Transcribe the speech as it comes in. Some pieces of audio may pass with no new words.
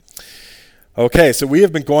Okay, so we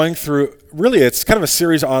have been going through, really, it's kind of a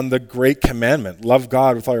series on the great commandment. Love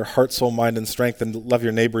God with all your heart, soul, mind, and strength, and love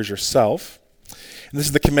your neighbor as yourself. And this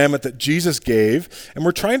is the commandment that Jesus gave, and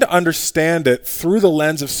we're trying to understand it through the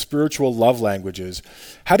lens of spiritual love languages.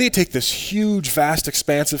 How do you take this huge, vast,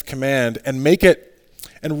 expansive command and make it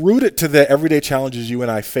and root it to the everyday challenges you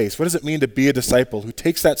and I face? What does it mean to be a disciple who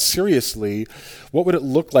takes that seriously? What would it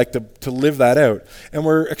look like to live that out? And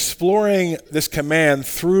we're exploring this command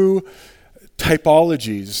through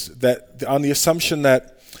typologies that on the assumption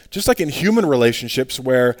that just like in human relationships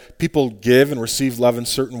where people give and receive love in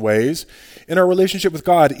certain ways, in our relationship with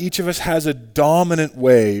God, each of us has a dominant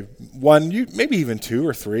way, maybe even two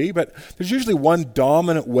or three, but there's usually one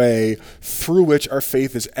dominant way through which our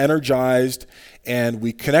faith is energized and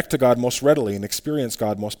we connect to God most readily and experience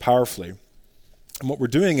God most powerfully. And what we're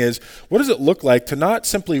doing is, what does it look like to not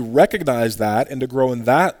simply recognize that and to grow in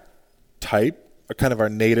that type, kind of our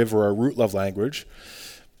native or our root love language,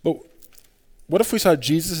 but what if we saw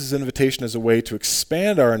Jesus' invitation as a way to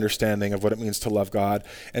expand our understanding of what it means to love God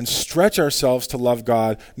and stretch ourselves to love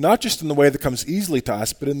God, not just in the way that comes easily to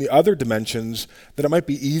us, but in the other dimensions that it might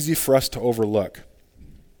be easy for us to overlook?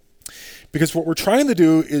 Because what we're trying to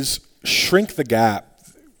do is shrink the gap.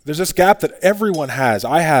 There's this gap that everyone has.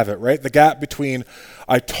 I have it, right? The gap between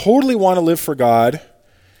I totally want to live for God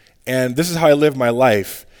and this is how I live my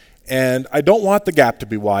life. And I don't want the gap to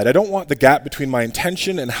be wide. I don't want the gap between my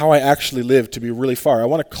intention and how I actually live to be really far. I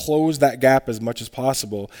want to close that gap as much as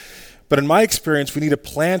possible. But in my experience, we need a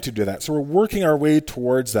plan to do that. So we're working our way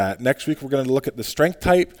towards that. Next week, we're going to look at the strength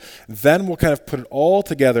type. Then we'll kind of put it all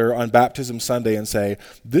together on Baptism Sunday and say,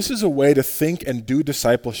 this is a way to think and do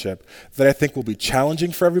discipleship that I think will be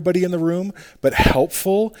challenging for everybody in the room, but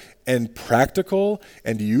helpful and practical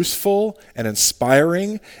and useful and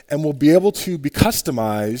inspiring, and will be able to be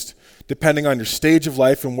customized depending on your stage of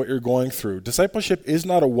life and what you're going through. Discipleship is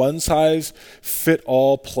not a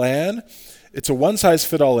one-size-fit-all plan. It's a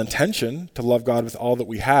one-size-fit-all intention to love God with all that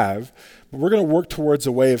we have, but we're going to work towards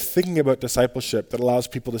a way of thinking about discipleship that allows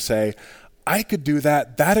people to say, I could do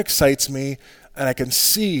that, that excites me, and I can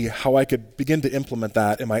see how I could begin to implement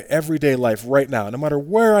that in my everyday life right now, no matter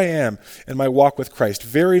where I am in my walk with Christ,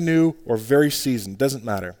 very new or very seasoned, doesn't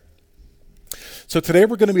matter. So today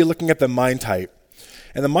we're going to be looking at the mind type.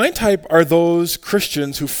 And the mind type are those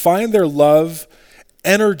Christians who find their love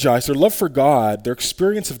energized, their love for God, their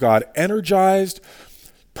experience of God, energized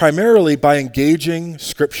primarily by engaging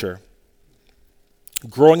Scripture,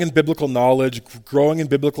 growing in biblical knowledge, growing in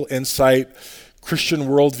biblical insight, Christian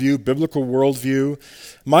worldview, biblical worldview.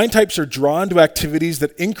 Mind types are drawn to activities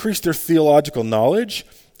that increase their theological knowledge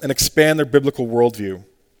and expand their biblical worldview.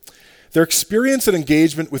 Their experience and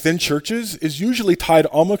engagement within churches is usually tied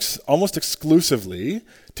almost exclusively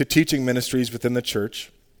to teaching ministries within the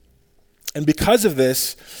church. And because of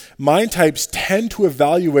this, mind types tend to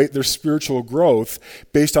evaluate their spiritual growth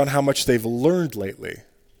based on how much they've learned lately.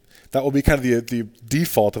 That will be kind of the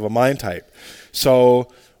default of a mind type.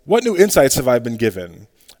 So what new insights have I been given?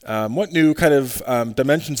 What new kind of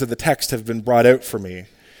dimensions of the text have been brought out for me?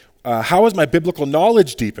 How has my biblical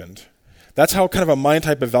knowledge deepened? That's how kind of a mind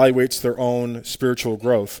type evaluates their own spiritual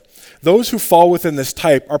growth. Those who fall within this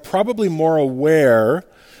type are probably more aware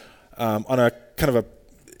on a kind of a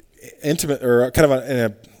intimate or kind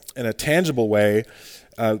of in a tangible way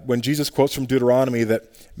when Jesus quotes from Deuteronomy that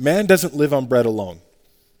man doesn't live on bread alone.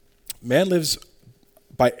 Man lives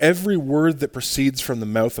by every word that proceeds from the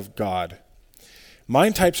mouth of God.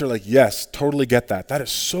 Mind types are like, yes, totally get that. That is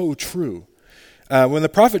so true. When the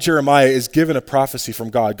prophet Jeremiah is given a prophecy from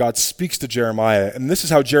God, God speaks to Jeremiah, and this is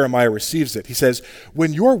how Jeremiah receives it. He says,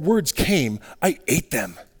 when your words came, I ate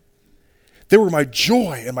them. They were my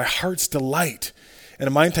joy and my heart's delight. And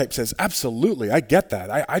a mind type says, absolutely, I get that.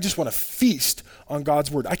 I just want to feast on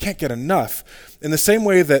God's word. I can't get enough. In the same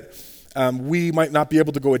way that we might not be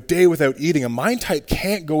able to go a day without eating, a mind type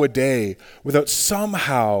can't go a day without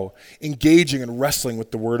somehow engaging and wrestling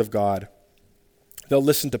with the word of God. They'll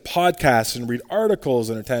listen to podcasts and read articles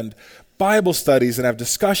and attend Bible studies and have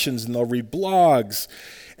discussions, and they'll read blogs.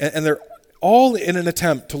 And they're all in an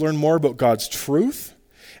attempt to learn more about God's truth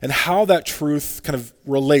and how that truth kind of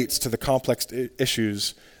relates to the complex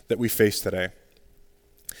issues that we face today.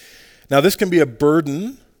 Now, this can be a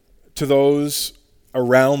burden to those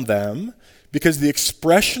around them because the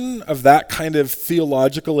expression of that kind of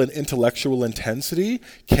theological and intellectual intensity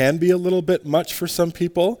can be a little bit much for some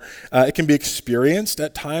people. It can be experienced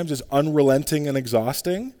at times as unrelenting and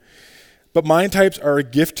exhausting. But mind types are a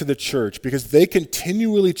gift to the church because they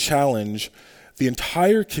continually challenge the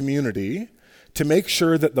entire community to make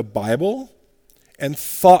sure that the Bible and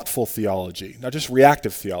thoughtful theology, not just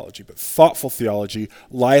reactive theology, but thoughtful theology,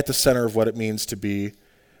 lie at the center of what it means to be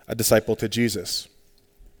a disciple to Jesus.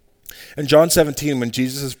 In John 17, when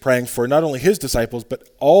Jesus is praying for not only his disciples, but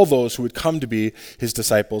all those who would come to be his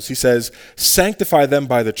disciples, he says, "Sanctify them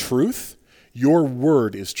by the truth. Your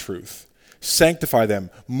word is truth." Sanctify them.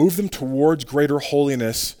 Move them towards greater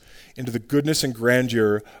holiness into the goodness and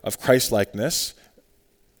grandeur of Christ-likeness,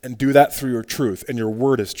 and do that through your truth, and your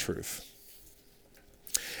word is truth.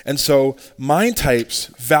 And so mind types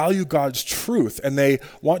value God's truth, and they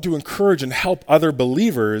want to encourage and help other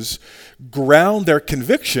believers ground their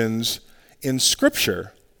convictions in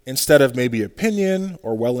Scripture instead of maybe opinion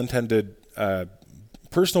or well-intended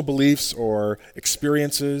personal beliefs or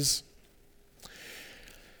experiences.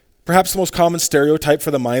 Perhaps the most common stereotype for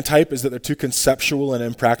the mind type is that they're too conceptual and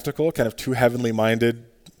impractical, kind of too heavenly minded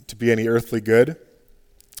to be any earthly good.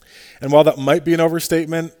 And while that might be an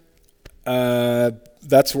overstatement,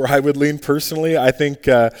 that's where I would lean personally. I think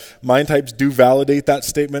mind types do validate that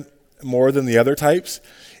statement more than the other types.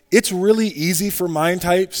 It's really easy for mind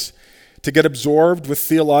types to get absorbed with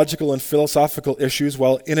theological and philosophical issues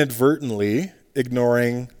while inadvertently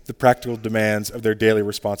ignoring the practical demands of their daily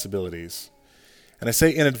responsibilities. And I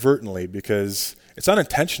say inadvertently because it's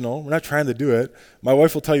unintentional. We're not trying to do it. My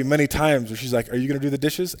wife will tell you many times where she's like, "Are you going to do the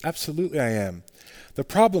dishes?" "Absolutely I am." The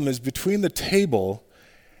problem is between the table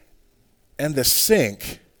and the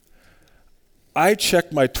sink, I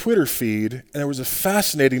checked my Twitter feed, and there was a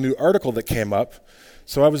fascinating new article that came up.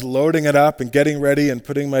 So I was loading it up and getting ready and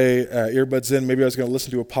putting my earbuds in. Maybe I was going to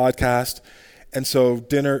listen to a podcast. And so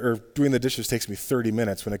dinner or doing the dishes takes me 30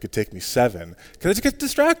 minutes when it could take me 7. Because I just get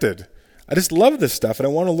distracted. I just love this stuff, and I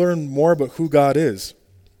want to learn more about who God is.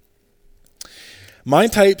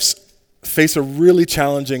 Mind types face a really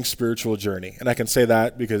challenging spiritual journey. And I can say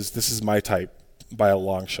that because this is my type by a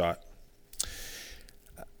long shot.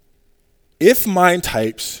 If mind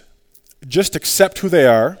types just accept who they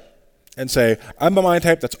are and say, "I'm a mind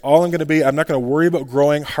type, that's all I'm going to be. I'm not going to worry about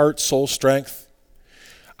growing heart, soul strength.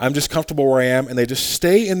 I'm just comfortable where I am," and they just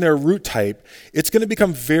stay in their root type, it's going to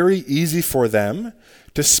become very easy for them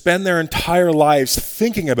to spend their entire lives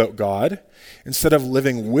thinking about God instead of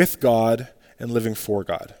living with God and living for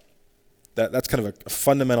God. That's kind of a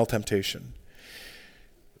fundamental temptation.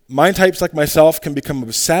 Mind types like myself can become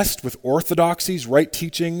obsessed with orthodoxies, right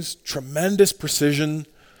teachings, tremendous precision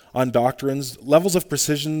on doctrines, levels of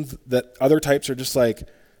precision that other types are just like,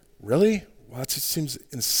 really? Well, that just seems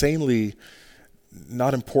insanely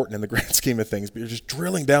not important in the grand scheme of things, but you're just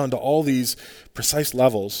drilling down to all these precise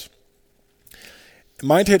levels.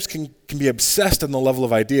 Mind types can be obsessed on the level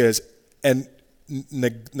of ideas and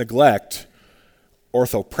neglect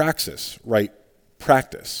orthopraxis, right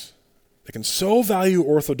practice. They can so value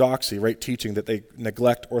orthodoxy, right teaching, that they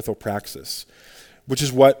neglect orthopraxis, which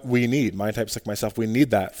is what we need. Mind types like myself, we need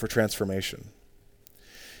that for transformation.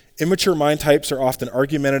 Immature mind types are often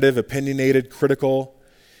argumentative, opinionated, critical,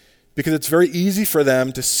 because it's very easy for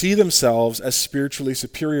them to see themselves as spiritually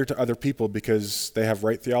superior to other people because they have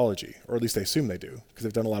right theology, or at least they assume they do, because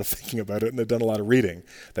they've done a lot of thinking about it and they've done a lot of reading.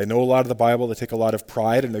 They know a lot of the Bible, they take a lot of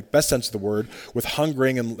pride, in the best sense of the word, with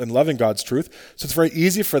hungering and loving God's truth. So it's very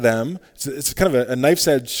easy for them, it's kind of a knife's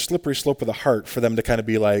edge, slippery slope of the heart for them to kind of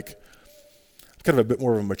be like, I'm kind of a bit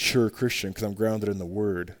more of a mature Christian because I'm grounded in the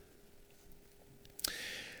Word.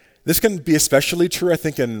 This can be especially true, I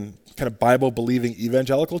think, in kind of Bible-believing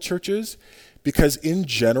evangelical churches, because in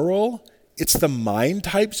general, it's the mind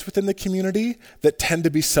types within the community that tend to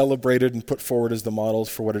be celebrated and put forward as the models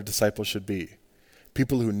for what a disciple should be.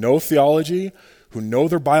 People who know theology, who know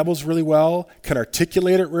their Bibles really well, can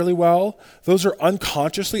articulate it really well. Those are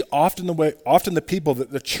unconsciously often the people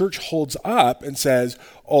that the church holds up and says,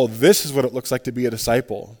 "Oh, this is what it looks like to be a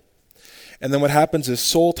disciple." And then what happens is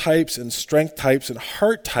soul types and strength types and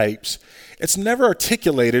heart types, it's never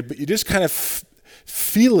articulated, but you just kind of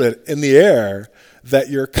feel it in the air that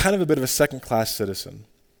you're kind of a bit of a second-class citizen.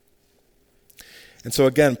 And so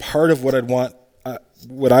again, part of what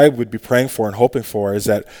what I would be praying for and hoping for is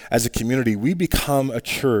that as a community, we become a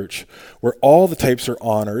church where all the types are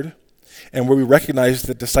honored and where we recognize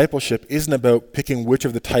that discipleship isn't about picking which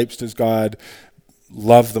of the types does God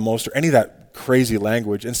love the most or any of that crazy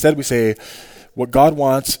language. Instead, we say what God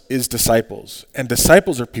wants is disciples. And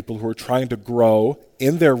disciples are people who are trying to grow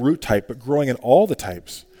in their root type, but growing in all the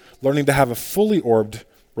types, learning to have a fully orbed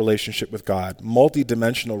relationship with God,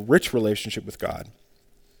 multi-dimensional, rich relationship with God.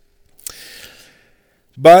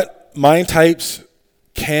 But mind types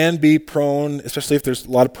can be prone, especially if there's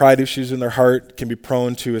a lot of pride issues in their heart, can be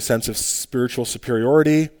prone to a sense of spiritual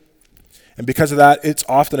superiority. And because of that, it's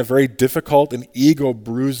often a very difficult and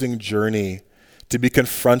ego-bruising journey to be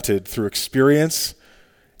confronted through experience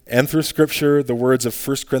and through Scripture, the words of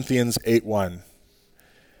 1 Corinthians 8:1.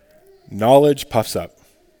 Knowledge puffs up,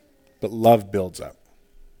 but love builds up.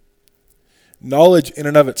 Knowledge in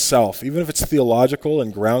and of itself, even if it's theological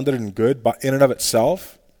and grounded and good, but in and of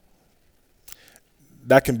itself,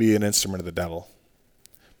 that can be an instrument of the devil.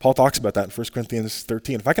 Paul talks about that in 1 Corinthians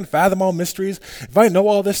 13. If I can fathom all mysteries, if I know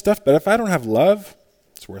all this stuff, but if I don't have love,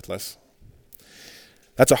 it's worthless.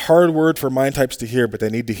 That's a hard word for mind types to hear, but they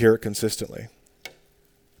need to hear it consistently.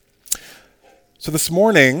 So this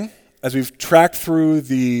morning, as we've tracked through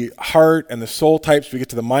the heart and the soul types, we get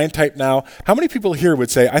to the mind type now. How many people here would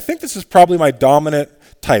say, I think this is probably my dominant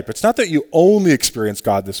type? It's not that you only experience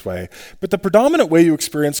God this way, but the predominant way you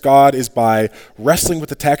experience God is by wrestling with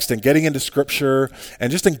the text and getting into Scripture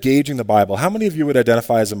and just engaging the Bible. How many of you would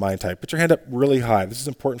identify as a mind type? Put your hand up really high. This is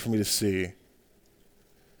important for me to see.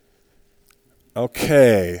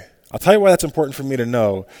 Okay. I'll tell you why that's important for me to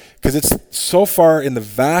know, because it's so far in the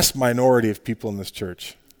vast minority of people in this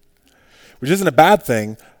church, which isn't a bad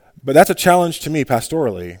thing, but that's a challenge to me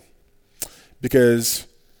pastorally, because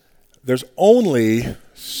there's only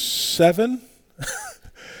 7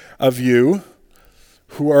 of you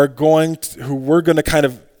who we're going to kind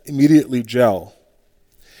of immediately gel.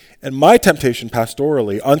 And my temptation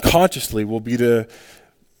pastorally, unconsciously, will be to,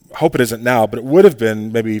 I hope it isn't now, but it would have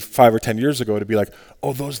been maybe 5 or 10 years ago, to be like,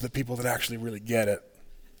 oh, those are the people that actually really get it.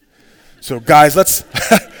 So guys, let's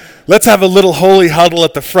have a little holy huddle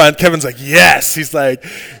at the front. Kevin's like, yes. He's like,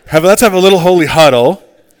 let's have a little holy huddle.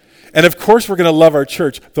 And of course we're going to love our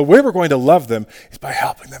church. The way we're going to love them is by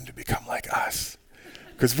helping them to become like us,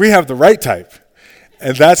 because we have the right type.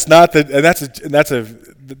 And that's not the, and that's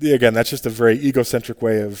again, that's just a very egocentric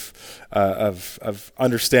way of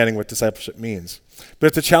understanding what discipleship means. But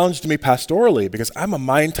it's a challenge to me pastorally, because I'm a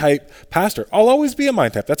mind type pastor. I'll always be a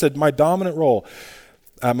mind type. That's my dominant role,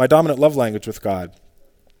 my dominant love language with God.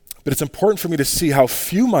 But it's important for me to see how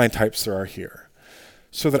few mind types there are here,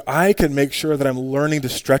 so that I can make sure that I'm learning to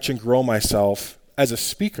stretch and grow myself as a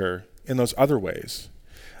speaker in those other ways.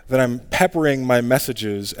 That I'm peppering my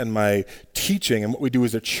messages and my teaching and what we do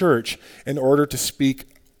as a church in order to speak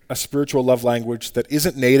a spiritual love language that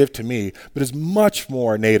isn't native to me, but is much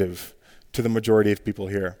more native to the majority of people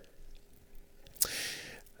here.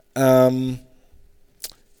 To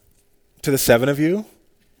the 7 of you,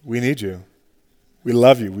 we need you. We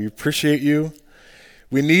love you. We appreciate you.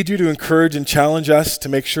 We need you to encourage and challenge us to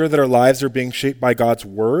make sure that our lives are being shaped by God's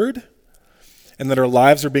word, and that our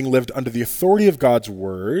lives are being lived under the authority of God's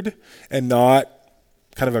word, and not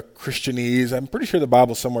kind of a Christianese, I'm pretty sure the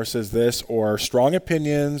Bible somewhere says this, or strong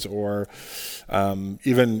opinions, or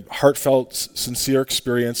even heartfelt, sincere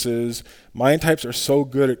experiences. Mind types are so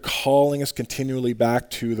good at calling us continually back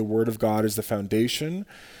to the word of God as the foundation,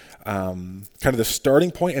 kind of the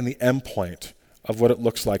starting point and the end point of what it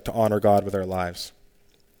looks like to honor God with our lives.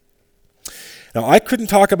 Now, I couldn't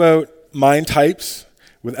talk about mind types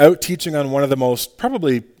without teaching on one of the most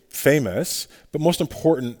probably famous but most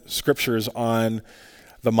important scriptures on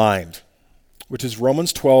the mind, which is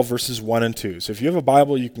Romans 12, verses 1 and 2. So if you have a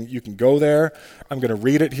Bible, you can go there. I'm going to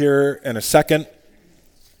read it here in a second.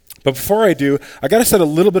 But before I do, I got to set a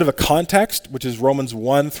little bit of a context, which is Romans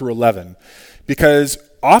 1 through 11. Because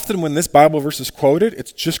often when this Bible verse is quoted,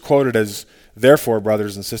 it's just quoted as, therefore,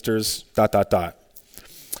 brothers and sisters, ...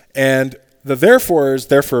 And the therefore is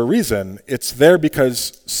there for a reason. It's there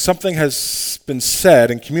because something has been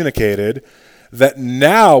said and communicated that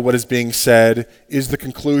now what is being said is the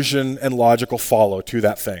conclusion and logical follow to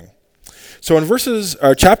that thing. So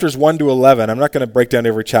in chapters 1 to 11, I'm not going to break down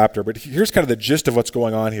every chapter, but here's kind of the gist of what's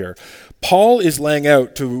going on here. Paul is laying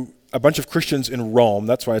out to a bunch of Christians in Rome.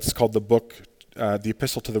 That's why it's called the book, the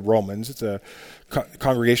Epistle to the Romans. It's a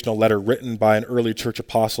congregational letter written by an early church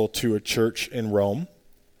apostle to a church in Rome.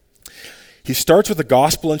 He starts with the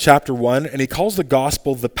gospel in chapter 1, and he calls the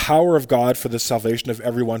gospel the power of God for the salvation of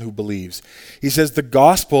everyone who believes. He says the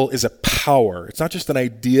gospel is a power. It's not just an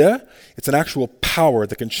idea, it's an actual power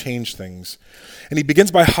that can change things. And he begins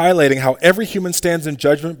by highlighting how every human stands in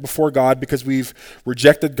judgment before God because we've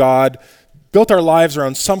rejected God, built our lives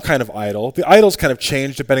around some kind of idol. The idols kind of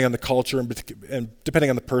change depending on the culture and depending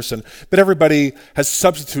on the person, but everybody has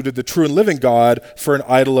substituted the true and living God for an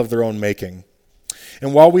idol of their own making.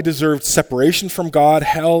 And while we deserved separation from God,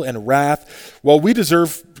 hell, and wrath, while we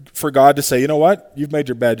deserve for God to say, you know what, you've made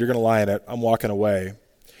your bed, you're going to lie in it, I'm walking away.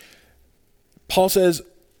 Paul says,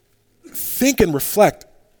 think and reflect.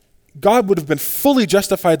 God would have been fully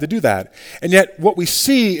justified to do that. And yet what we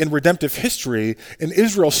see in redemptive history, in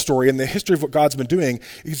Israel's story, in the history of what God's been doing,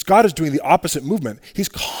 is God is doing the opposite movement. He's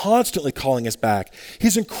constantly calling us back.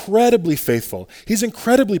 He's incredibly faithful. He's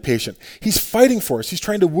incredibly patient. He's fighting for us. He's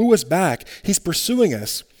trying to woo us back. He's pursuing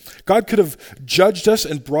us. God could have judged us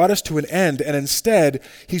and brought us to an end, and instead,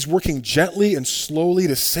 he's working gently and slowly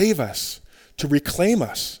to save us, to reclaim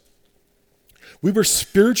us. We were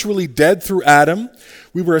spiritually dead through Adam.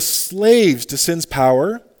 We were slaves to sin's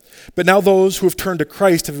power. But now those who have turned to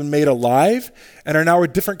Christ have been made alive and are now a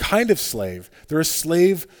different kind of slave. They're a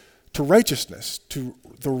slave to righteousness, to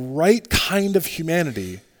the right kind of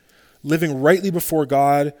humanity, living rightly before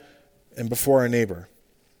God and before our neighbor.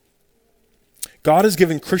 God has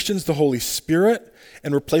given Christians the Holy Spirit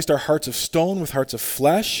and replaced our hearts of stone with hearts of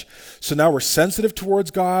flesh. So now we're sensitive towards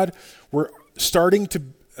God. We're starting to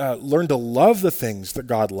learn to love the things that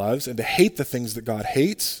God loves and to hate the things that God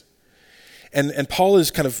hates. And Paul is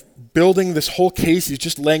kind of building this whole case. He's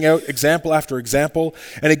just laying out example after example.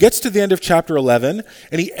 And he gets to the end of chapter 11,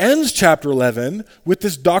 and he ends chapter 11 with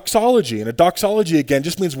this doxology. And a doxology, again,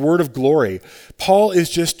 just means word of glory. Paul is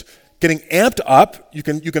just getting amped up. You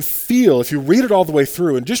can feel, if you read it all the way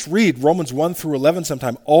through, and just read Romans 1 through 11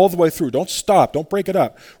 sometime, all the way through. Don't stop. Don't break it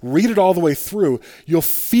up. Read it all the way through. You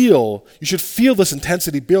should feel this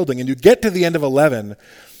intensity building. And you get to the end of 11,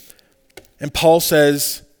 and Paul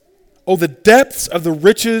says, "Oh, the depths of the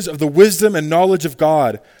riches of the wisdom and knowledge of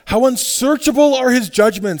God. How unsearchable are his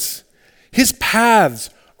judgments. His paths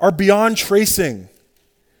are beyond tracing.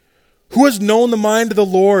 Who has known the mind of the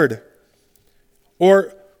Lord?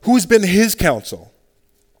 Or who's been his counsel?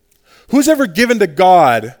 Who's ever given to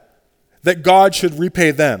God that God should repay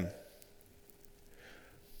them?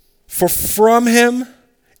 For from him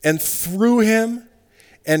and through him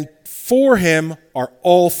and for him are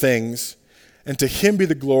all things, and to him be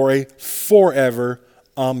the glory forever.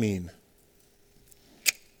 Amen."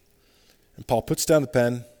 And Paul puts down the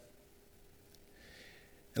pen.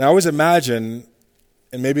 And I always imagine,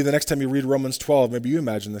 and maybe the next time you read Romans 12, maybe you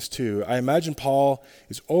imagine this too. I imagine Paul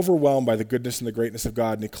is overwhelmed by the goodness and the greatness of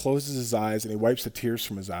God, and he closes his eyes and he wipes the tears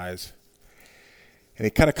from his eyes. And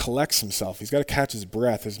he kind of collects himself. He's got to catch his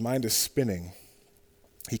breath. His mind is spinning.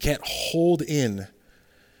 He can't hold in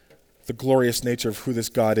the glorious nature of who this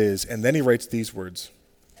God is. And then he writes these words: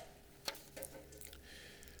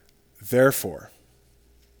 "Therefore,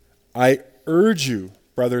 I urge you,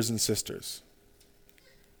 brothers and sisters,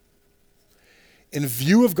 in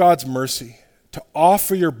view of God's mercy, to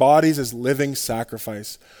offer your bodies as living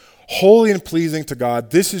sacrifice, holy and pleasing to God.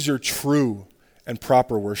 This is your true and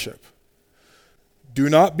proper worship. Do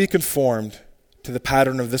not be conformed to the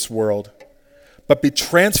pattern of this world, but be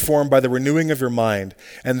transformed by the renewing of your mind,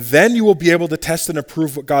 and then you will be able to test and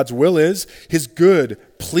approve what God's will is, his good,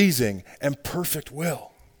 pleasing, and perfect will."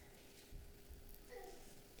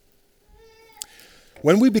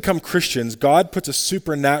 When we become Christians, God puts a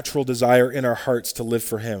supernatural desire in our hearts to live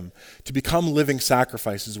for him, to become living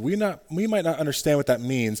sacrifices. We might not understand what that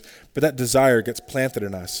means, but that desire gets planted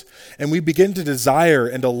in us. And we begin to desire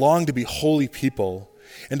and to long to be holy people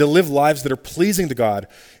and to live lives that are pleasing to God,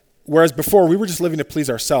 whereas before we were just living to please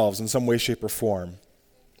ourselves in some way, shape, or form.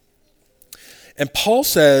 And Paul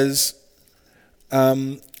says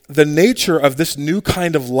the nature of this new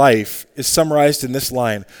kind of life is summarized in this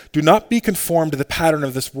line: "Do not be conformed to the pattern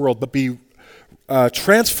of this world, but be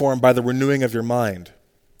transformed by the renewing of your mind."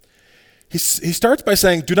 He starts by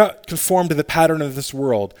saying, "Do not conform to the pattern of this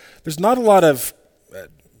world." There's not a lot of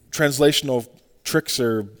translational tricks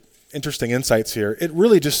or interesting insights here. It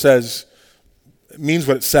really just means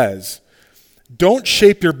what it says. Don't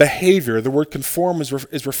shape your behavior. The word conform is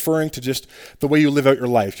referring to just the way you live out your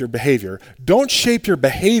life, your behavior. Don't shape your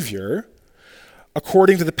behavior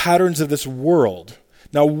according to the patterns of this world.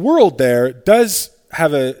 Now, world there does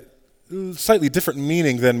have a slightly different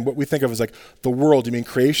meaning than what we think of as like the world. You mean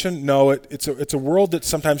creation? No, it's a world that's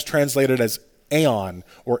sometimes translated as aeon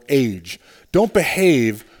or age. Don't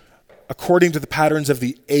behave according to the patterns of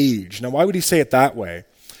the age. Now, why would he say it that way?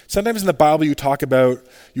 Sometimes in the Bible you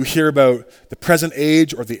hear about the present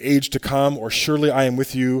age or the age to come, or surely I am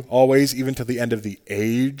with you always, even to the end of the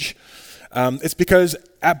age. It's because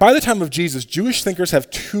by the time of Jesus, Jewish thinkers have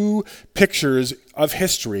two pictures of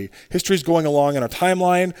history. History is going along in a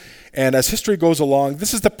timeline, and as history goes along,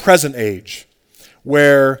 this is the present age,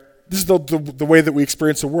 where this is the way that we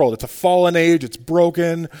experience the world. It's a fallen age, it's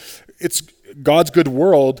broken, it's God's good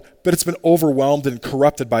world, but it's been overwhelmed and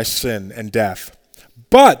corrupted by sin and death.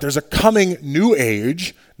 But there's a coming new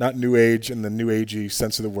age, not new age in the new agey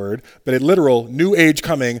sense of the word, but a literal new age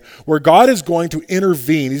coming where God is going to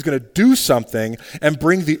intervene. He's going to do something and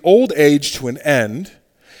bring the old age to an end.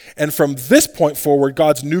 And from this point forward,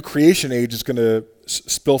 God's new creation age is going to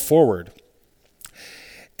spill forward.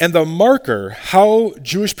 And the marker, how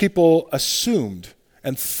Jewish people assumed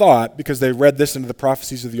and thought, because they read this into the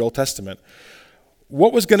prophecies of the Old Testament,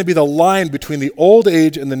 what was going to be the line between the old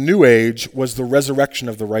age and the new age was the resurrection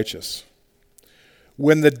of the righteous.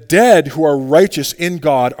 When the dead who are righteous in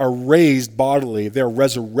God are raised bodily, they're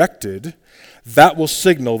resurrected, that will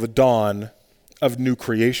signal the dawn of new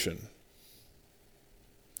creation.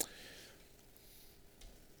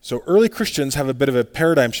 So early Christians have a bit of a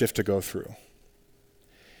paradigm shift to go through,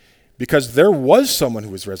 because there was someone who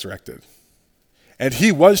was resurrected, and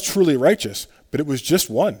he was truly righteous, but it was just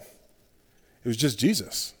one. It was just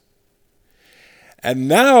Jesus. And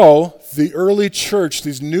now the early church,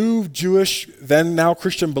 these new Jewish, then now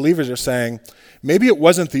Christian believers are saying, maybe it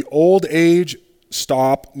wasn't the old age,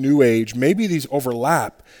 stop, new age. Maybe these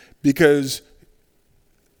overlap because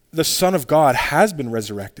the Son of God has been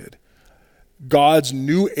resurrected. God's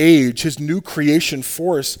new age, his new creation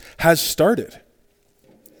force has started.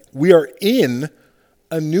 We are in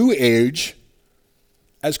a new age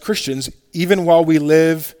as Christians, even while we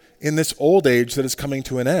live in this old age that is coming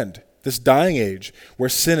to an end, this dying age where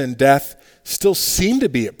sin and death still seem to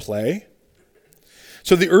be at play.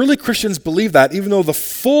 So the early Christians believed that, even though the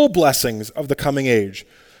full blessings of the coming age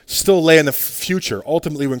still lay in the future,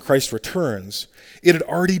 ultimately when Christ returns, it had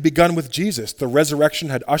already begun with Jesus. The resurrection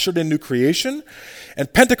had ushered in new creation,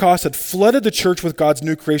 and Pentecost had flooded the church with God's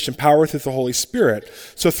new creation power through the Holy Spirit.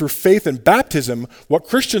 So through faith and baptism, what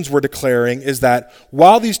Christians were declaring is that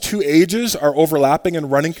while these two ages are overlapping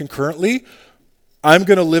and running concurrently, I'm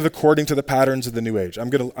going to live according to the patterns of the new age.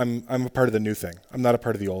 I'm a part of the new thing. I'm not a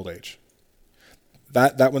part of the old age.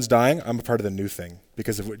 That one's dying. I'm a part of the new thing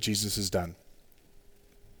because of what Jesus has done.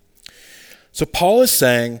 So Paul is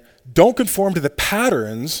saying, don't conform to the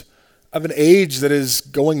patterns of an age that is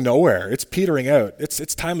going nowhere. It's petering out.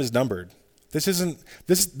 Its time is numbered. This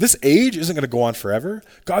age isn't going to go on forever.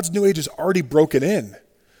 God's new age is already broken in.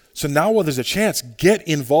 So now while there's a chance, get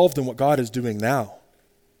involved in what God is doing now.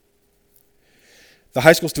 The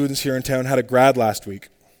high school students here in town had a grad last week.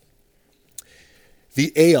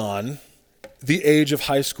 The aeon, the age of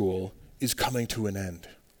high school, is coming to an end.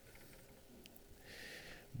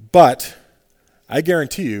 But I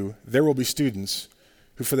guarantee you there will be students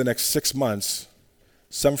who for the next 6 months,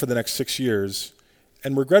 some for the next 6 years,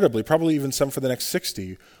 and regrettably, probably even some for the next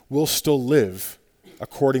 60, will still live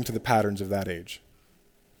according to the patterns of that age.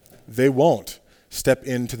 They won't step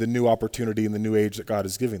into the new opportunity in the new age that God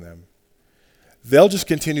is giving them. They'll just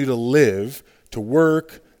continue to live, to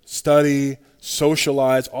work, study,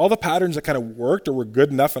 socialize, all the patterns that kind of worked or were good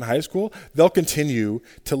enough in high school, they'll continue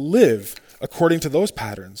to live according to those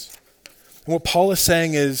patterns. And what Paul is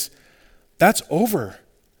saying is, that's over.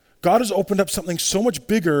 God has opened up something so much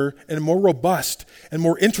bigger and more robust and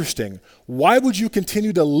more interesting. Why would you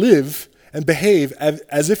continue to live and behave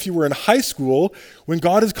as if you were in high school when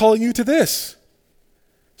God is calling you to this?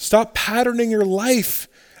 Stop patterning your life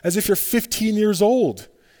as if you're 15 years old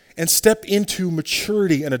and step into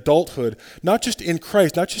maturity and adulthood, not just in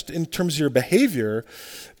Christ, not just in terms of your behavior,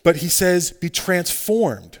 but he says, be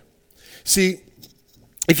transformed. See,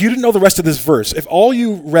 if you didn't know the rest of this verse, if all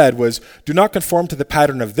you read was, do not conform to the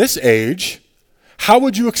pattern of this age, how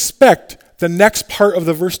would you expect the next part of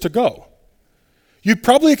the verse to go? You'd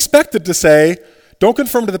probably expect it to say, don't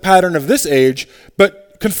conform to the pattern of this age,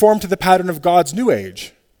 but conform to the pattern of God's new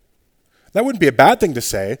age. That wouldn't be a bad thing to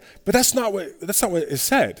say, but that's not what is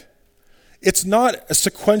said. It's not a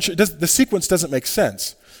sequential, the sequence doesn't make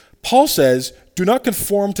sense. Paul says, do not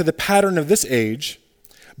conform to the pattern of this age,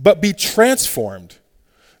 but be transformed.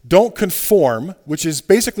 Don't conform, which is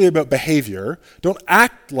basically about behavior. Don't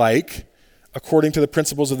act like, according to the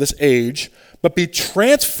principles of this age, but be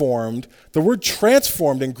transformed. The word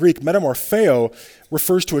transformed in Greek, metamorpheo,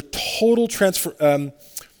 refers to a total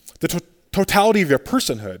totality of your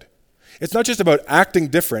personhood. It's not just about acting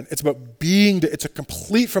different. It's about it's a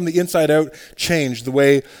complete from the inside out change, the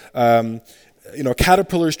way a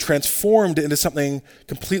caterpillar is transformed into something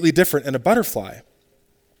completely different in a butterfly.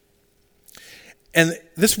 And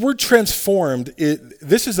this word transformed,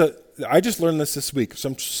 I just learned this week, so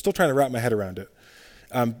I'm still trying to wrap my head around it.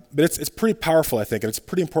 But it's pretty powerful, I think, and it's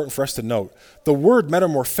pretty important for us to note. The word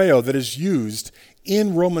metamorpheo that is used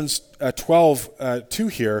in Romans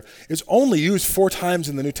 12:2 here is only used 4 times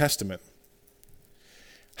in the New Testament.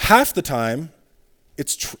 Half the time,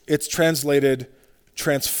 it's translated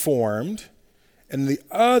transformed, And the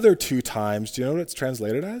other two times, do you know what it's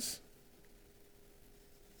translated as?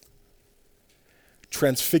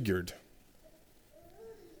 Transfigured.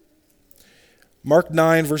 Mark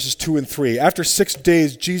 9, verses 2 and 3. After 6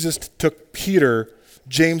 days, Jesus took Peter,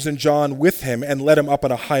 James, and John with him and led him up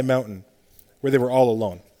on a high mountain where they were all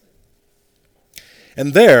alone.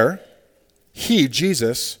 And there, he,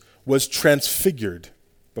 Jesus, was transfigured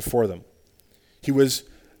before them. He was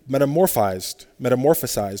metamorphosized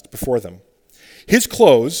before them. His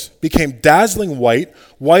clothes became dazzling white,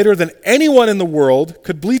 whiter than anyone in the world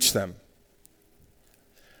could bleach them.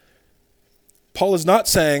 Paul is not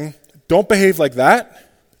saying, don't behave like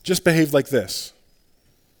that, just behave like this.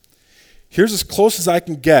 Here's as close as I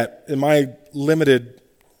can get in my limited,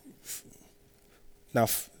 now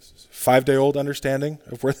 5-day-old understanding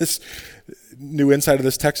of where this new insight of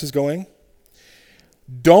this text is going.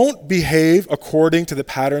 Don't behave according to the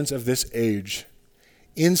patterns of this age.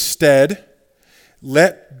 Instead,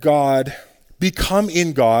 let God become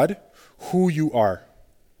in God who you are.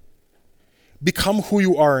 Become who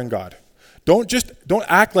you are in God. Don't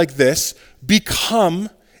act like this. Become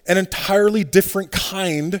an entirely different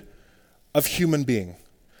kind of human being,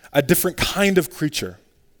 a different kind of creature.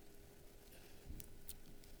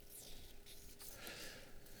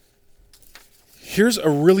 Here's a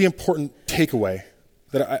really important takeaway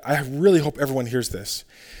that I really hope everyone hears this.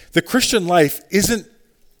 The Christian life isn't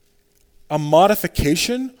a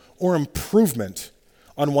modification or improvement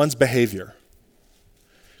on one's behavior.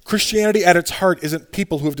 Christianity at its heart isn't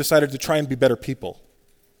people who have decided to try and be better people.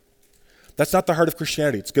 That's not the heart of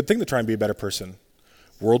Christianity. It's a good thing to try and be a better person.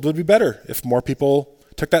 The world would be better if more people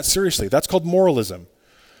took that seriously. That's called moralism.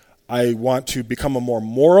 I want to become a more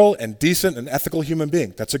moral and decent and ethical human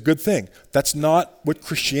being. That's a good thing. That's not what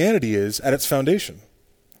Christianity is at its foundation.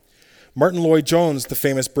 Martin Lloyd-Jones, the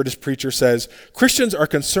famous British preacher, says, Christians are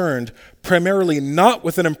concerned primarily not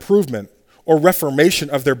with an improvement or reformation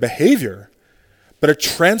of their behavior, but a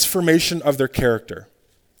transformation of their character.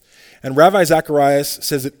 And Ravi Zacharias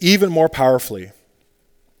says it even more powerfully.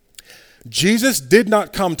 Jesus did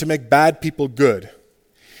not come to make bad people good.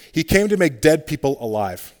 He came to make dead people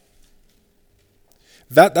alive.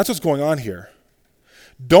 That's what's going on here.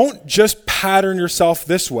 Don't just pattern yourself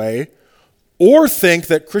this way or think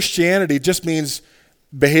that Christianity just means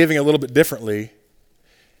behaving a little bit differently.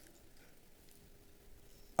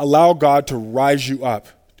 Allow God to rise you up.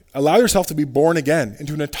 Allow yourself to be born again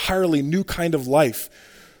into an entirely new kind of life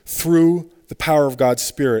through the power of God's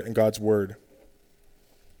Spirit and God's Word.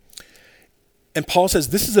 And Paul says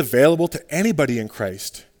this is available to anybody in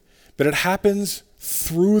Christ, but it happens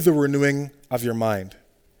through the renewing of your mind.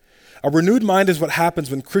 A renewed mind is what happens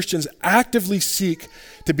when Christians actively seek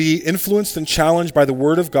to be influenced and challenged by the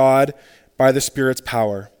Word of God, by the Spirit's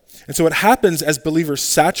power. And so it happens as believers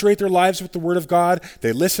saturate their lives with the Word of God.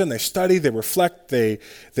 They listen, they study, they reflect, they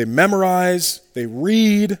memorize, they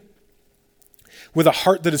read with a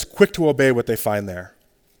heart that is quick to obey what they find there.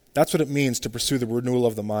 That's what it means to pursue the renewal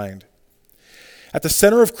of the mind. At the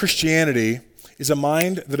center of Christianity is a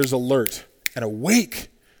mind that is alert and awake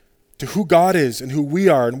to who God is and who we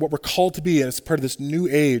are and what we're called to be, and it's part of this new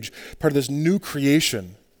age, part of this new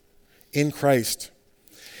creation in Christ.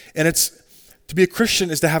 And to be a Christian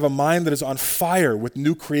is to have a mind that is on fire with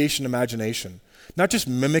new creation imagination, not just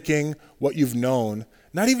mimicking what you've known,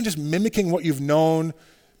 not even just mimicking what you've known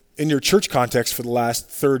in your church context for the last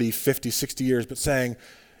 30, 50, 60 years, but saying,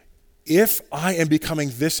 if I am becoming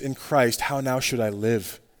this in Christ, how now should I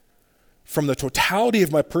live? From the totality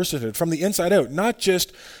of my personhood, from the inside out, not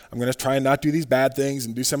just, I'm going to try and not do these bad things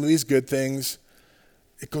and do some of these good things.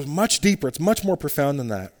 It goes much deeper. It's much more profound than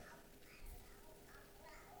that.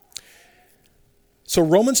 So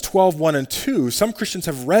Romans 12, 1 and 2, some Christians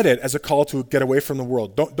have read it as a call to get away from the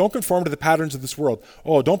world. Don't conform to the patterns of this world.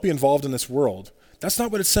 Oh, don't be involved in this world. That's not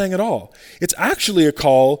what it's saying at all. It's actually a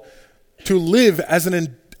call to live as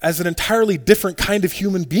an entirely different kind of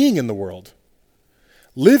human being in the world.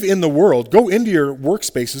 Live in the world. Go into your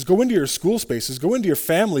workspaces, go into your school spaces, go into your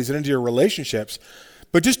families and into your relationships,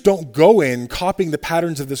 but just don't go in copying the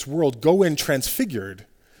patterns of this world. Go in transfigured.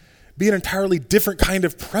 Be an entirely different kind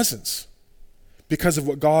of presence because of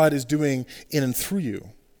what God is doing in and through you.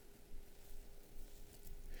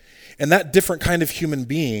 And that different kind of human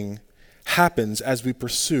being happens as we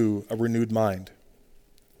pursue a renewed mind.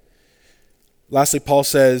 Lastly, Paul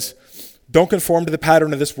says, don't conform to the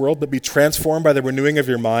pattern of this world, but be transformed by the renewing of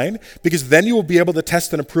your mind, because then you will be able to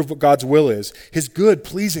test and approve what God's will is, his good,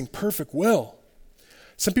 pleasing, perfect will.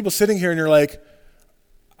 Some people sitting here and you're like,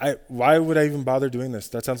 why would I even bother doing this?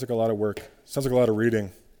 That sounds like a lot of work. Sounds like a lot of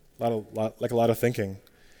reading, a lot of thinking.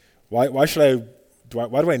 Why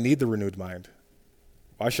do I need the renewed mind?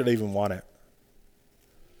 Why should I even want it?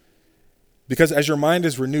 Because as your mind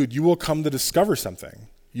is renewed, you will come to discover something.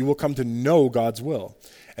 You will come to know God's will.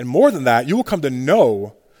 And more than that, you will come to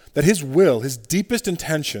know that his will, his deepest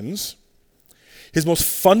intentions, his most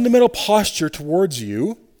fundamental posture towards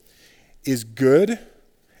you is good,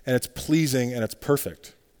 and it's pleasing, and it's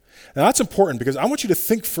perfect. Now that's important because I want you to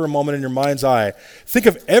think for a moment in your mind's eye. Think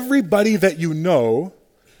of everybody that you know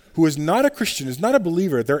who is not a Christian, is not a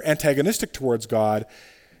believer, they're antagonistic towards God.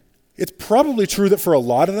 It's probably true that for a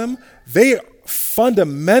lot of them, they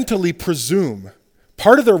fundamentally presume,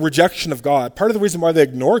 part of their rejection of God, part of the reason why they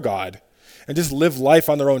ignore God and just live life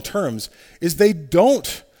on their own terms, is they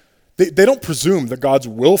don't presume that God's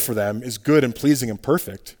will for them is good and pleasing and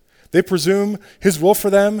perfect. They presume his will for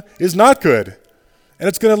them is not good, and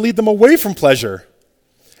it's going to lead them away from pleasure,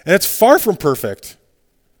 and it's far from perfect.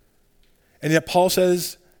 And yet Paul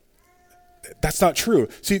says, that's not true.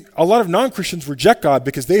 See, a lot of non-Christians reject God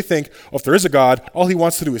because they think, if there is a God, all he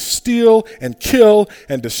wants to do is steal and kill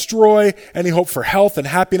and destroy any hope for health and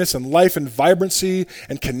happiness and life and vibrancy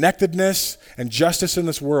and connectedness and justice in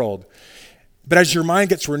this world. But as your mind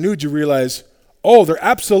gets renewed, you realize, there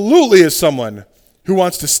absolutely is someone who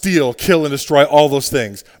wants to steal, kill, and destroy all those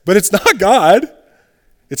things. But it's not God.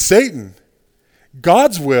 It's Satan.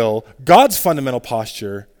 God's will, God's fundamental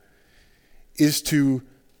posture is to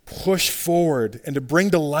push forward and to bring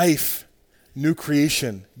to life new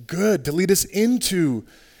creation, good, to lead us into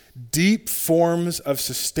deep forms of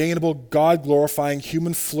sustainable, God-glorifying,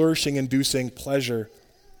 human flourishing-inducing pleasure.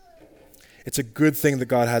 It's a good thing that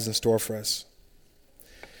God has in store for us.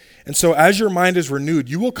 And so as your mind is renewed,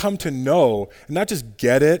 you will come to know, and not just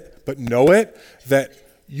get it, but know it, that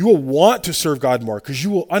you will want to serve God more because you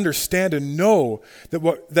will understand and know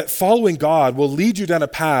that following God will lead you down a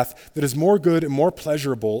path that is more good and more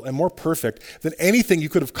pleasurable and more perfect than anything you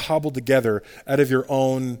could have cobbled together out of your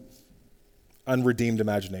own unredeemed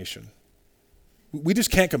imagination. We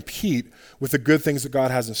just can't compete with the good things that God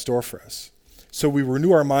has in store for us. So we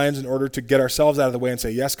renew our minds in order to get ourselves out of the way and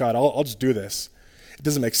say, yes, God, I'll just do this. It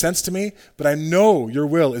doesn't make sense to me, but I know your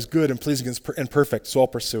will is good and pleasing and perfect, so I'll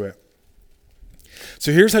pursue it.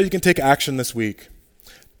 So here's how you can take action this week.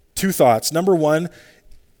 2 thoughts. Number 1,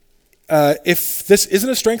 if this isn't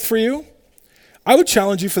a strength for you, I would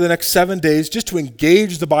challenge you for the next 7 days just to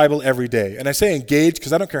engage the Bible every day. And I say engage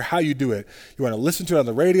because I don't care how you do it. You want to listen to it on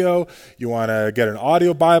the radio, you want to get an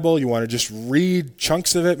audio Bible, you want to just read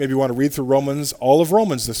chunks of it, maybe you want to read through all of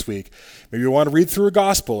Romans this week. Maybe you want to read through a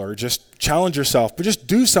gospel or just challenge yourself, but just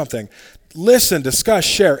do something. Listen, discuss,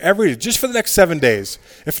 share every day, just for the next 7 days.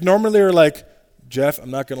 If normally you're like, Jeff,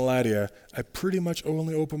 I'm not going to lie to you, I pretty much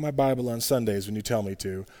only open my Bible on Sundays when you tell me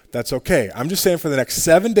to. That's okay. I'm just saying for the next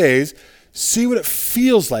 7 days, see what it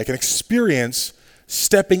feels like and experience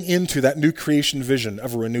stepping into that new creation vision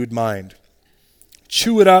of a renewed mind.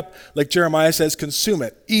 Chew it up, like Jeremiah says, consume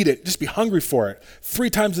it, eat it, just be hungry for it. 3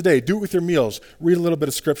 times a day, do it with your meals, read a little bit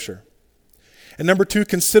of scripture. And number 2,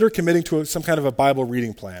 consider committing to some kind of a Bible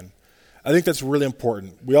reading plan. I think that's really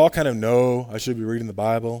important. We all kind of know I should be reading the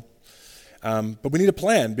Bible. But we need a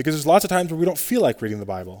plan because there's lots of times where we don't feel like reading the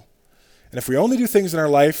Bible. And if we only do things in our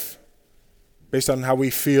life based on how we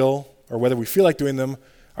feel or whether we feel like doing them,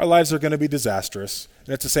 our lives are going to be disastrous. And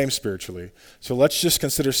it's the same spiritually. So let's just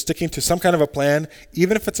consider sticking to some kind of a plan,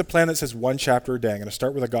 even if it's a plan that says 1 chapter a day. I'm going to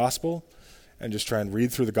start with a gospel and just try and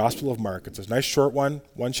read through the Gospel of Mark. It's a nice short one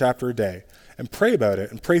chapter a day. And pray about it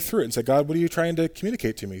and pray through it and say, God, what are you trying to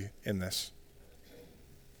communicate to me in this?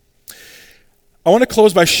 I want to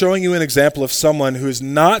close by showing you an example of someone who is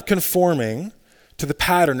not conforming to the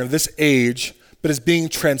pattern of this age, but is being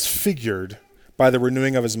transfigured by the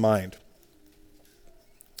renewing of his mind.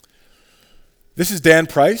 This is Dan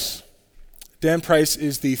Price. Dan Price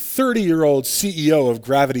is the 30-year-old CEO of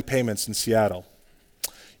Gravity Payments in Seattle.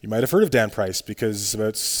 You might have heard of Dan Price because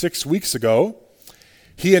about 6 weeks ago,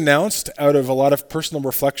 he announced out of a lot of personal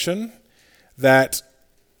reflection that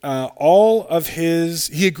all of his,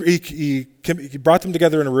 he brought them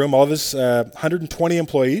together in a room, all of his 120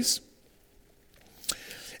 employees,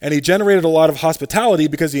 and he generated a lot of hospitality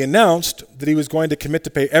because he announced that he was going to commit to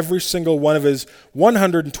pay every single one of his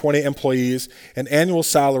 120 employees an annual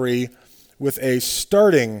salary with a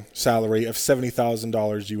starting salary of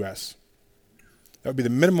 $70,000 US. That would be the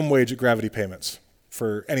minimum wage at Gravity Payments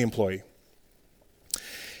for any employee.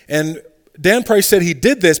 And Dan Price said he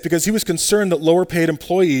did this because he was concerned that lower paid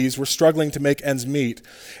employees were struggling to make ends meet.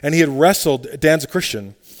 And he had wrestled, Dan's a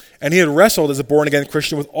Christian, and he had wrestled as a born-again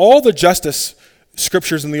Christian with all the justice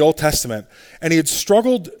scriptures in the Old Testament. And he had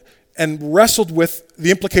struggled and wrestled with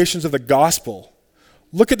the implications of the gospel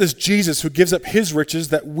Look at this Jesus who gives up his riches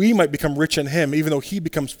that we might become rich in him, even though he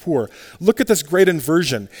becomes poor. Look at this great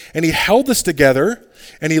inversion. And he held this together,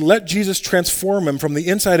 and he let Jesus transform him from the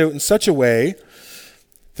inside out in such a way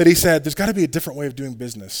that he said, there's got to be a different way of doing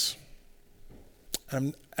business.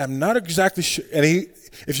 I'm not exactly sure. And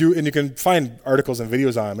you can find articles and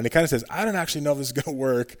videos on him, and he kind of says, I don't actually know if this is going to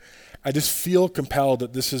work. I just feel compelled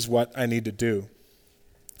that this is what I need to do.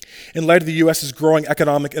 In light of the U.S.'s growing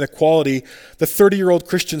economic inequality, the 30-year-old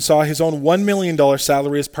Christian saw his own $1 million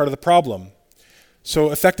salary as part of the problem.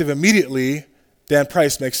 So effective immediately, Dan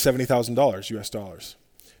Price makes $70,000 US dollars.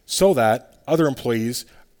 So that other employees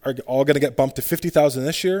are all going to get bumped to $50,000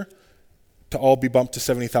 this year to all be bumped to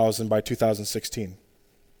 $70,000 by 2016.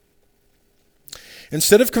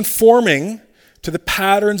 Instead of conforming to the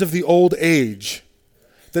patterns of the old age,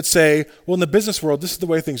 that say, well, in the business world, this is the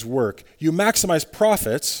way things work. You maximize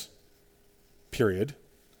profits, period.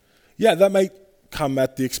 Yeah, that might come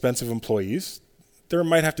at the expense of employees. There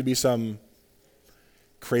might have to be some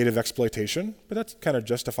creative exploitation, but that's kind of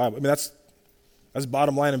justifiable. I mean, that's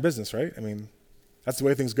bottom line in business, right? I mean, that's the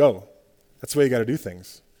way things go. That's the way you got to do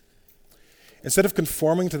things. Instead of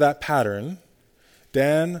conforming to that pattern,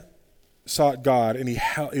 Dan sought God, and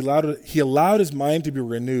he allowed his mind to be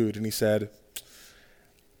renewed, and he said,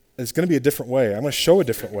 it's going to be a different way. I'm going to show a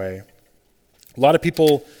different way. A lot of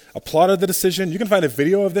people applauded the decision. You can find a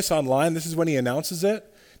video of this online. This is when he announces it.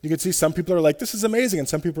 You can see some people are like, this is amazing, and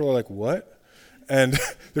some people are like, what? And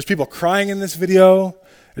there's people crying in this video.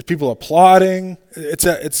 There's people applauding.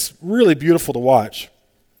 It's really beautiful to watch.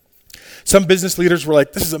 Some business leaders were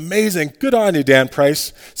like, this is amazing. Good on you, Dan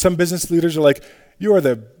Price. Some business leaders are like, you are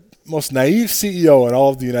the most naive CEO in all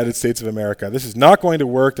of the United States of America. This is not going to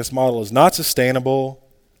work. This model is not sustainable.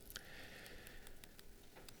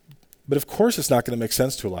 But of course it's not going to make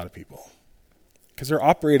sense to a lot of people because they're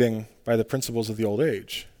operating by the principles of the old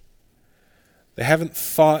age. They haven't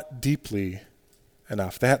thought deeply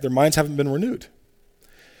enough. Their minds haven't been renewed.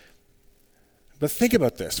 But think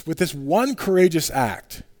about this. With this one courageous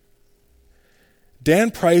act,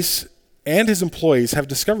 Dan Price and his employees have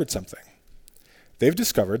discovered something. They've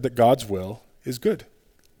discovered that God's will is good.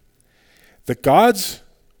 That God's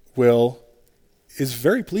will is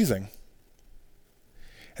very pleasing.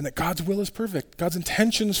 And that God's will is perfect. God's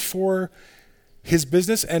intentions for his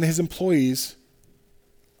business and his employees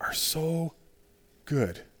are so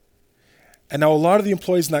good. And now a lot of the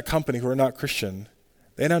employees in that company who are not Christian,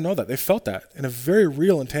 they now know that. They felt that in a very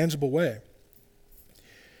real and tangible way.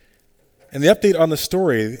 And the update on the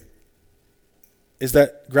story is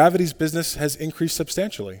that Gravity's business has increased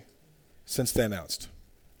substantially since they announced.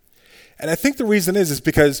 And I think the reason is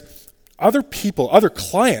because other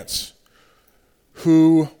clients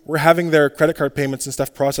who were having their credit card payments and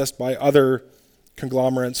stuff processed by other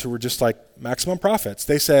conglomerates who were just like maximum profits.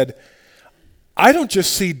 They said, I don't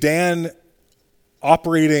just see Dan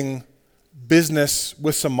operating business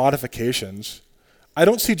with some modifications. I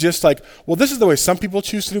don't see just like, well, this is the way some people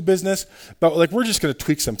choose to do business, but like we're just going to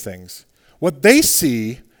tweak some things. What they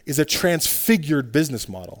see is a transfigured business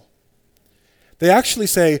model. They actually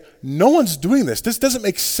say, no one's doing this. This doesn't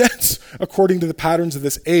make sense according to the patterns of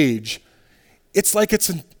this age. It's like it's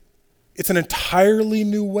an entirely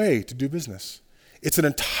new way to do business. It's an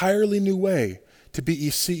entirely new way to be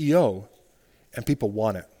a CEO, and people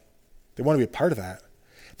want it. They want to be a part of that.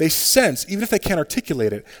 They sense, even if they can't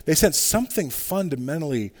articulate it, they sense something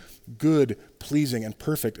fundamentally good, pleasing, and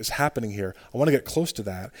perfect is happening here. I want to get close to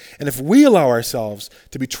that. And if we allow ourselves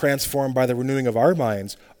to be transformed by the renewing of our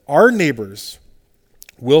minds, our neighbors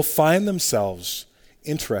will find themselves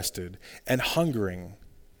interested and hungering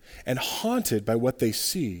and haunted by what they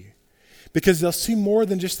see, because they'll see more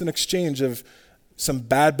than just an exchange of some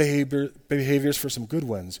bad behaviors for some good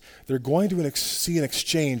ones. They're going to see an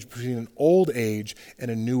exchange between an old age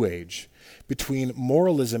and a new age, between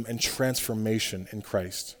moralism and transformation in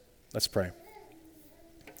Christ. Let's pray.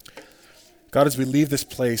 God, as we leave this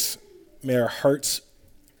place, may our hearts,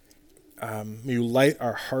 may you light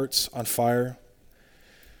our hearts on fire.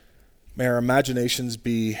 May our imaginations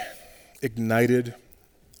be ignited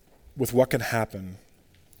with what can happen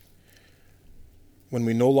when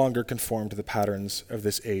we no longer conform to the patterns of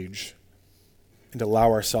this age and allow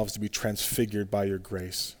ourselves to be transfigured by your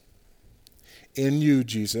grace. In you,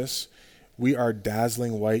 Jesus, we are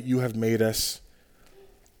dazzling white. You have made us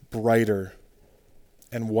brighter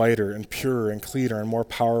and whiter and purer and cleaner and more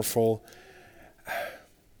powerful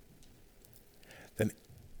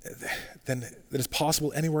than is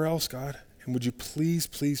possible anywhere else, God. And would you please,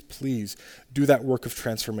 please, please do that work of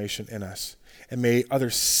transformation in us. And may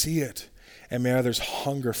others see it. And may others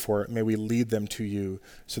hunger for it. May we lead them to you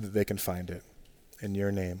so that they can find it. In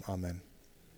your name, amen.